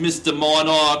command, Mr.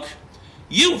 Monarch.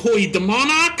 You hoid the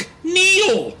monarch?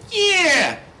 Kneel!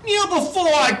 Yeah! Kneel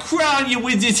before I crown you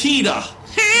with this heater!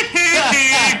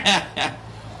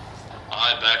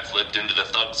 I backflipped into the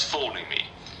thugs folding me.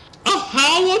 Oh,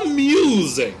 how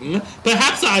amusing!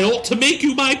 Perhaps I ought to make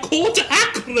you my court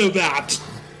acrobat.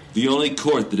 The only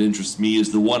court that interests me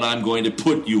is the one I'm going to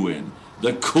put you in.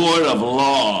 The court of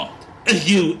law.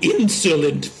 You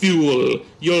insolent fool!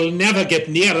 You'll never get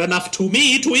near enough to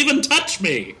me to even touch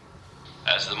me!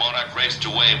 As the monarch raced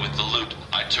away with the loot,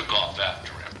 I took off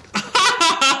after him.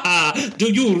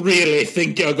 Do you really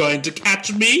think you're going to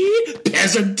catch me,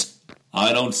 peasant?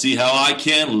 I don't see how I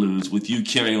can lose with you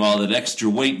carrying all that extra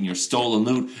weight in your stolen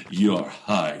loot, Your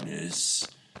Highness.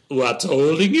 What's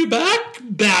holding you back,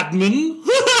 Batman?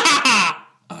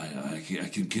 I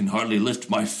can hardly lift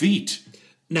my feet.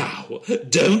 Now,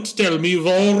 don't tell me you've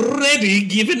already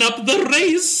given up the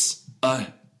race.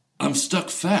 I'm stuck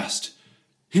fast.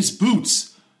 His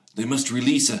boots, they must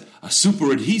release a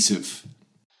super adhesive.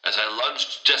 As I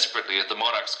lunged desperately at the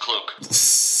monarch's cloak,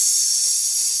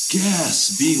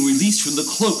 gas being released from the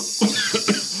cloak.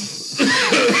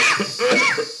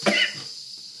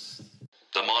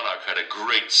 the monarch had a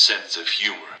great sense of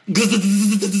humor.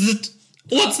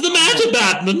 What's the matter,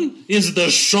 Batman? Is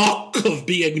the shock of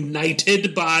being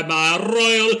knighted by my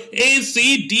royal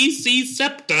AC/DC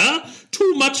scepter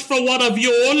too much for one of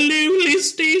your lowly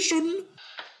station?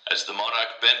 As the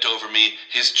monarch bent over me,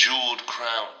 his jeweled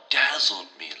crown dazzled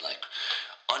me like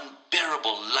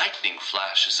unbearable lightning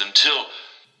flashes until...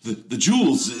 The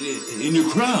jewels in your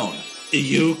crown.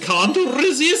 You can't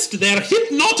resist their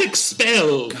hypnotic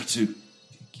spell. Got to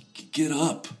get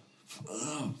up.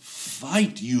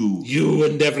 fight you. You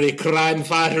and every crime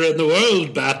fighter in the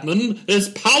world, Batman, is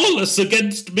powerless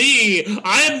against me.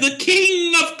 I am the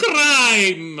king of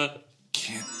crime.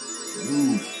 Can't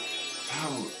move.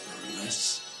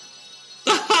 Powerless.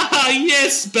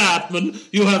 Yes, Batman,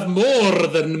 you have more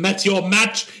than met your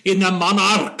match in the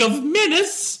Monarch of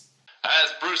Menace.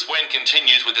 As Bruce Wayne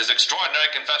continues with his extraordinary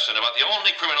confession about the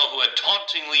only criminal who had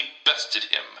tauntingly bested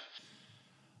him.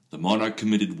 The Monarch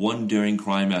committed one daring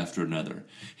crime after another.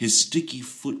 His sticky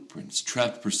footprints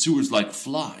trapped pursuers like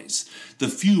flies. The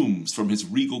fumes from his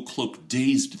regal cloak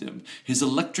dazed them. His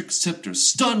electric scepter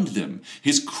stunned them.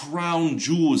 His crown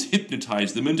jewels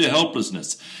hypnotized them into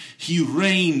helplessness. He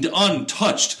reigned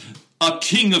untouched, a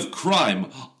king of crime,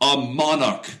 a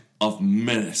monarch of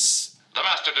menace. The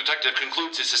master detective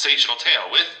concludes his sensational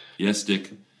tale with... Yes,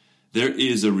 Dick, there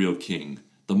is a real king,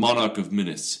 the monarch of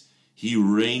menace. He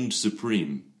reigned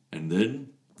supreme. And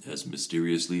then, as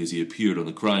mysteriously as he appeared on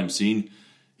the crime scene,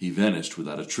 he vanished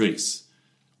without a trace,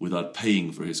 without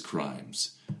paying for his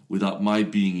crimes, without my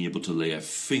being able to lay a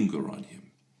finger on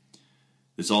him.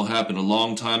 This all happened a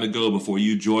long time ago before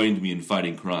you joined me in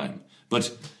fighting crime.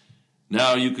 But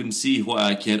now you can see why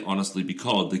I can't honestly be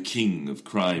called the king of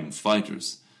crime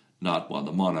fighters, not while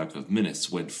the monarch of menace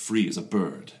went free as a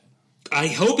bird. I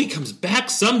hope he comes back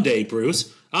someday,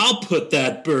 Bruce. I'll put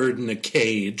that bird in a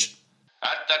cage.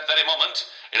 At that very moment,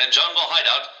 in a jungle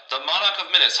hideout, the Monarch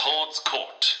of Menace holds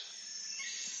court.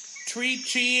 3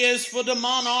 cheers for the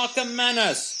Monarch of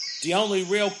Menace, the only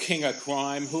real king of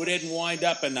crime who didn't wind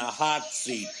up in the hot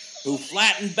seat, who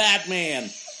flattened Batman,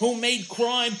 who made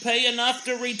crime pay enough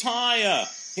to retire.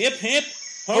 Hip, hip,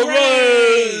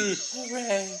 hooray!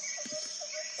 Hooray!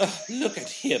 Look at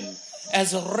him,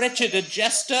 as wretched a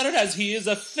jester as he is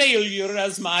a failure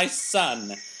as my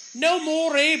son. No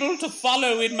more able to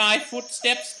follow in my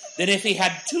footsteps than if he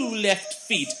had 2 left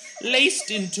feet,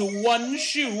 laced into 1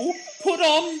 shoe, put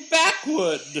on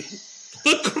backward.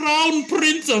 The Crown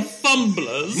Prince of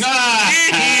Fumblers.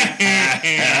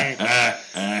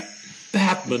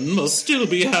 Batman must still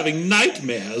be having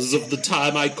nightmares of the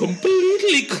time I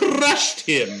completely crushed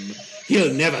him.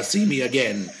 He'll never see me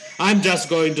again. I'm just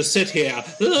going to sit here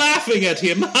laughing at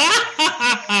him,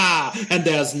 and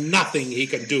there's nothing he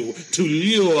can do to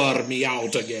lure me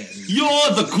out again. You're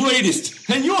the greatest,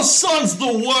 and your son's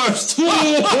the worst.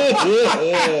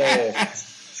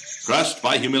 Crushed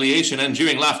by humiliation and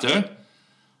jeering laughter,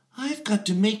 I've got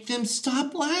to make them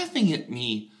stop laughing at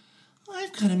me.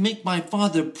 I've got to make my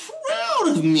father proud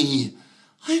of me.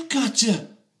 I've got to...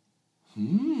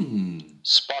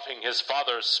 Spotting his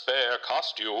father's spare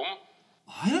costume.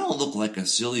 I don't look like a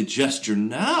silly gesture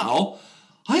now.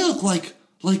 I look like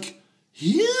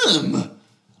him.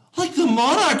 Like the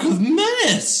Monarch of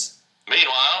Menace.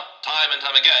 Meanwhile, time and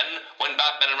time again, when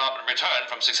Batman and Robin return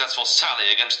from successful sally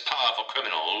against powerful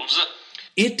criminals...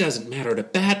 It doesn't matter to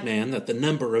Batman that the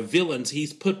number of villains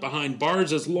he's put behind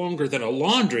bars is longer than a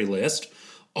laundry list.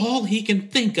 All he can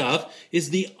think of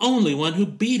is the only one who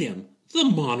beat him, the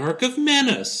Monarch of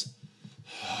Menace.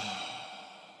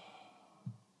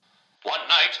 One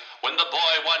night, when the boy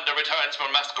wonder returns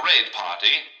from a masquerade party...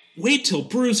 Wait till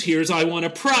Bruce hears I won a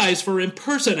prize for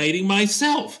impersonating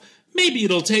myself. Maybe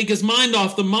it'll take his mind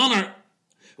off the Monarch...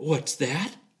 What's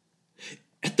that?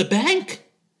 At the bank?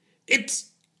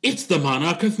 It's the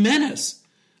Monarch of Menace.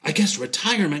 I guess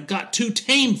retirement got too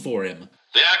tame for him.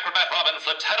 The acrobat Robin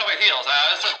flipped head over heels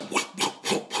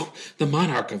as... The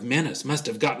Monarch of Menace must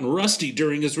have gotten rusty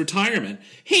during his retirement.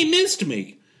 He missed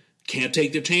me. Can't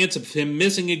take the chance of him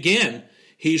missing again.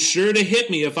 He's sure to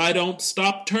hit me if I don't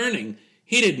stop turning.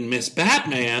 He didn't miss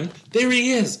Batman. There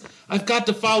he is. I've got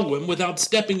to follow him without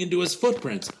stepping into his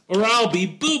footprints, or I'll be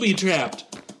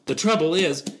booby-trapped. The trouble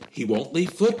is, he won't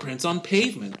leave footprints on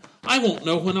pavement. I won't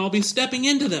know when I'll be stepping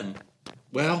into them.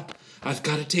 Well, I've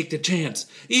got to take the chance,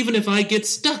 even if I get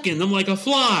stuck in them like a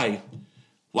fly.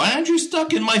 Why aren't you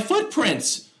stuck in my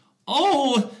footprints?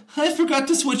 Oh, I forgot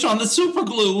to switch on the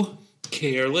superglue.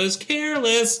 Careless,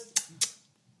 careless.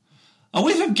 A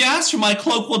whiff of gas from my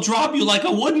cloak will drop you like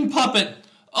a wooden puppet.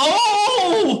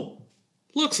 Oh!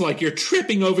 Looks like you're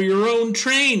tripping over your own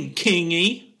train,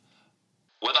 Kingy.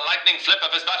 With a lightning flip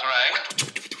of his batarang...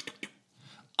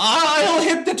 I'll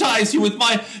hypnotize you with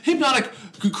my hypnotic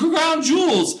crown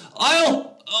jewels.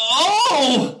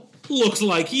 Oh! Looks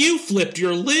like you flipped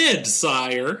your lid,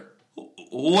 sire.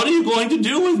 What are you going to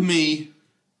do with me?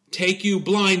 Take you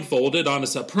blindfolded on a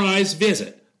surprise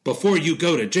visit before you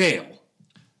go to jail.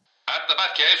 At the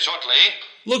Batcave shortly...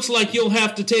 Looks like you'll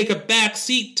have to take a back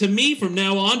seat to me from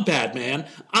now on, Batman.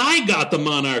 I got the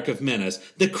Monarch of Menace,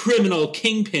 the criminal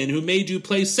kingpin who made you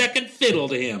play second fiddle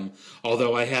to him.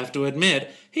 Although I have to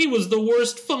admit, he was the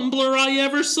worst fumbler I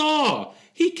ever saw.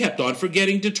 He kept on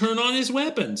forgetting to turn on his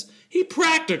weapons. He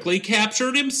practically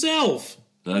captured himself.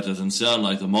 That doesn't sound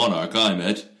like the Monarch I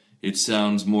met. It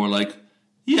sounds more like,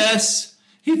 yes,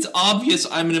 it's obvious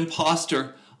I'm an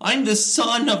imposter. I'm the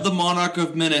son of the Monarch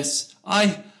of Menace.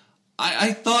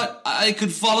 I thought I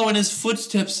could follow in his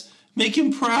footsteps, make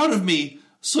him proud of me,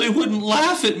 so he wouldn't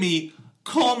laugh at me,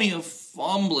 call me a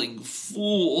fumbling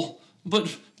fool.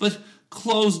 But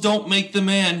clothes don't make the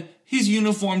man. His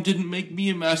uniform didn't make me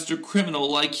a master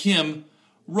criminal like him.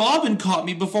 Robin caught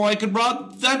me before I could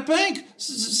rob that bank.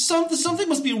 Something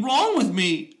must be wrong with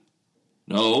me.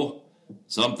 No,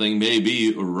 something may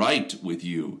be right with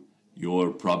you.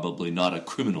 You're probably not a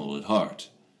criminal at heart.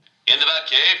 In the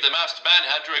Batcave, the masked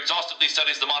manhunter exhaustively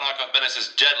studies the Monarch of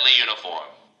Menace's deadly uniform.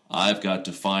 I've got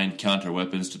to find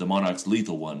counter-weapons to the Monarch's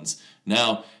lethal ones.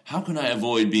 Now, how can I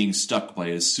avoid being stuck by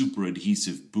his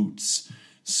super-adhesive boots,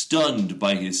 stunned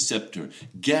by his scepter,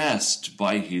 gassed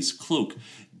by his cloak,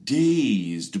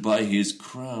 dazed by his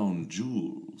crown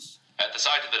jewels? At the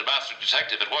sight of the master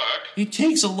detective at work, It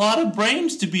takes a lot of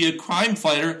brains to be a crime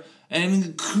fighter,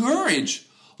 and courage.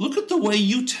 Look at the way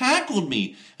you tackled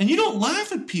me. And you don't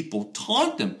laugh at people,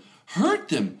 taunt them, hurt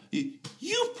them.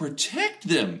 You protect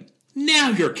them. Now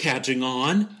you're catching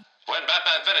on. when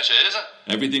Batman finishes,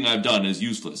 Everything I've done is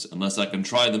useless unless I can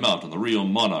try them out on the real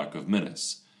Monarch of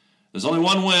Menace. There's only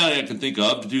one way I can think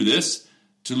of to do this,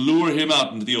 to lure him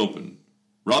out into the open.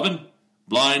 Robin,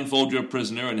 blindfold your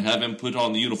prisoner and have him put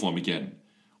on the uniform again.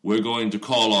 We're going to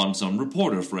call on some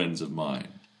reporter friends of mine.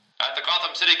 at the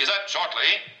Gotham City Gazette shortly.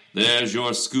 There's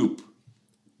your scoop.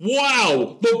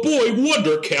 Wow! The Boy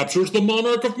Wonder captures the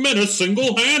Monarch of Menace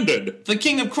single-handed. The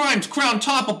King of Crime's crowned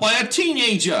toppled by a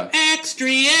teenager. Extra,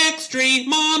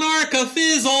 Monarch of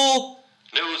Fizzle.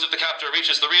 News of the capture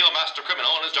reaches the real master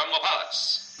criminal in his jungle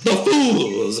palace. The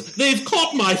fools! They've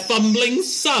caught my fumbling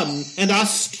son and are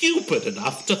stupid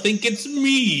enough to think it's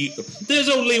me. There's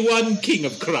only one king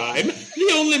of crime,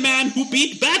 the only man who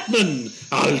beat Batman.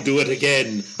 I'll do it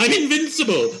again. I'm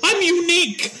invincible. I'm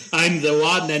unique. I'm the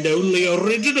one and only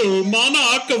original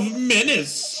Monarch of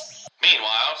Menace.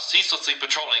 Meanwhile, ceaselessly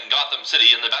patrolling Gotham City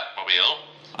in the Batmobile,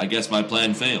 I guess my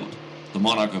plan failed. The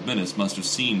Monarch of Menace must have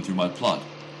seen through my plot.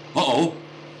 Uh-oh!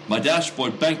 My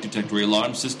dashboard bank detector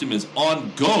alarm system is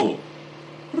on go!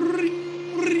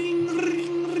 Ring, ring,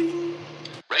 ring, ring.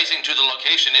 racing to the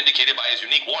location indicated by his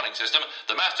unique warning system,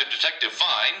 the master detective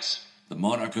finds... The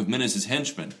Monarch of Menace's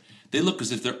henchmen. They look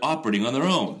as if they're operating on their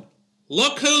own.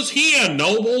 Look who's here,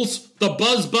 nobles! The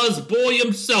Buzz Boy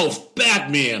himself,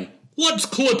 Batman! Let's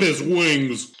clip his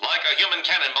wings! Like a human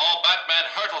cannonball, Batman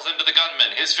hurtles into the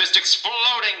gunman, his fist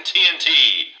exploding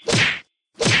TNT.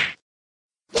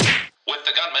 With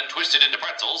the gunman twisted into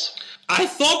pretzels, I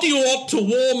thought you ought to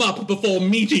warm up before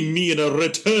meeting me in a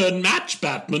return match,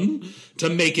 Batman, to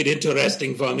make it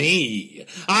interesting for me.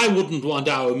 I wouldn't want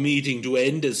our meeting to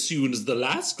end as soon as the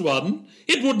last one.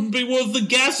 It wouldn't be worth the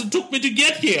gas it took me to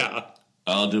get here.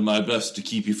 I'll do my best to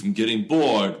keep you from getting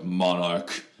bored,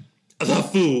 Monarch. The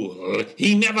fool.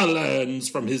 He never learns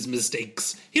from his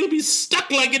mistakes. He'll be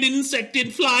stuck like an insect in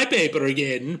flypaper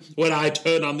again when I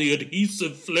turn on the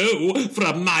adhesive flow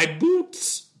from my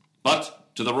boots.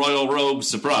 But, to the Royal Rogue's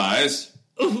surprise...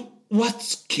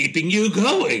 What's keeping you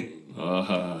going?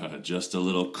 Just a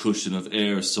little cushion of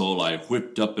aerosol I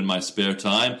whipped up in my spare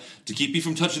time to keep you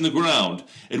from touching the ground.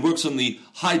 It works on the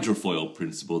hydrofoil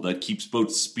principle that keeps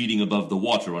boats speeding above the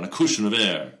water on a cushion of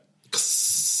air.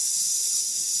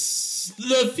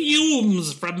 The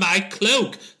fumes from my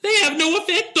cloak, they have no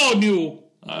effect on you.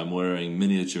 I'm wearing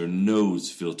miniature nose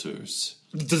filters.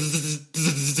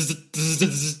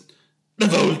 The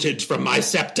voltage from my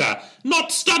scepter,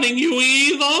 not stunning you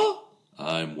either.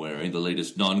 I'm wearing the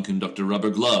latest non-conductor rubber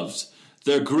gloves.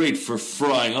 They're great for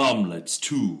frying omelets,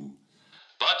 too.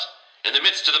 but in the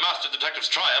midst of the master detective's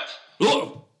triumph,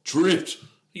 Oh, tripped.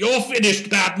 You're finished,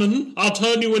 Batman. I'll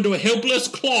turn you into a helpless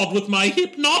clod with my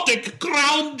hypnotic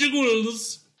crown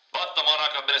jewels. but the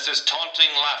Monarch of Menace's taunting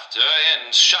laughter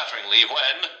ends shatteringly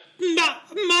when...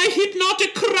 My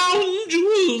hypnotic crown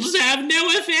jewels have no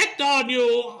effect on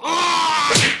you.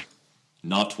 Ah!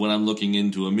 Not when I'm looking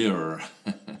into a mirror.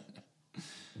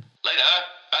 Later,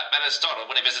 Batman is startled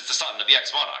when he visits the son of the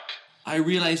ex-monarch. I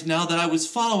realize now that I was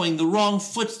following the wrong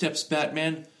footsteps,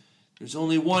 Batman. There's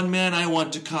only one man I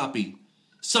want to copy.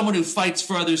 Someone who fights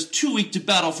for others too weak to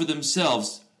battle for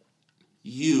themselves.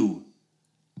 You.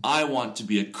 I want to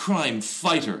be a crime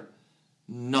fighter,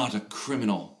 not a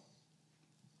criminal.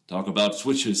 talk about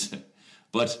switches,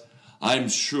 but I'm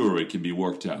sure it can be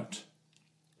worked out.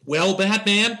 Well,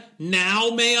 Batman,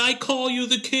 now may I call you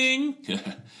the king?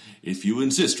 If you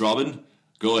insist, Robin,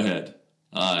 go ahead.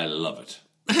 I love it.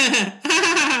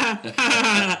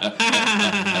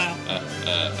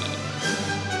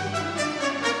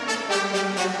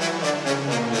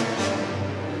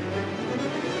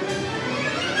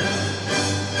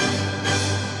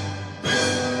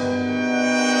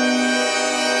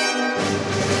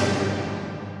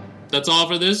 That's all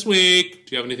for this week.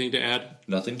 Do you have anything to add?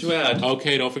 Nothing to add.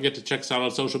 Okay, don't forget to check us out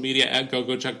on social media at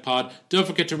GoGoCheckPod. Don't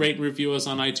forget to rate and review us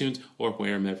on iTunes or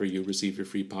wherever you receive your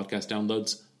free podcast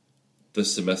downloads. The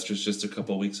semester's just a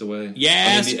couple weeks away.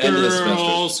 Yes, the end of the semester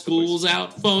girl. is just School's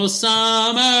out for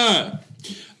summer.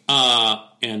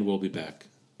 And we'll be back.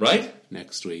 Right?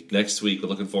 Next week. Next week. We're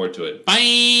looking forward to it. Bye.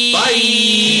 Bye.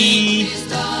 These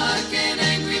dark and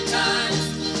angry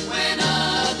times when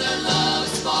other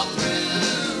loves fall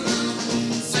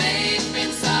through, safe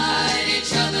inside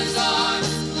each other's arms,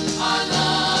 our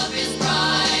love is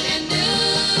bright and new.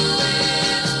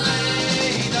 It's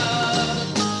made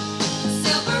of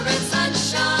silver and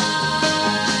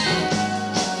sunshine.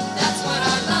 That's what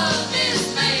our love is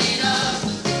made of.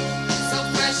 So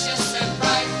precious and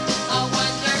bright, how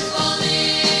wonderful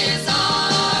is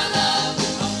our love.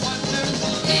 How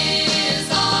wonderful is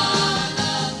our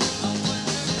love. How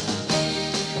wonderful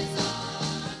is our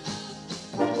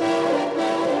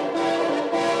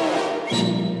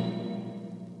love.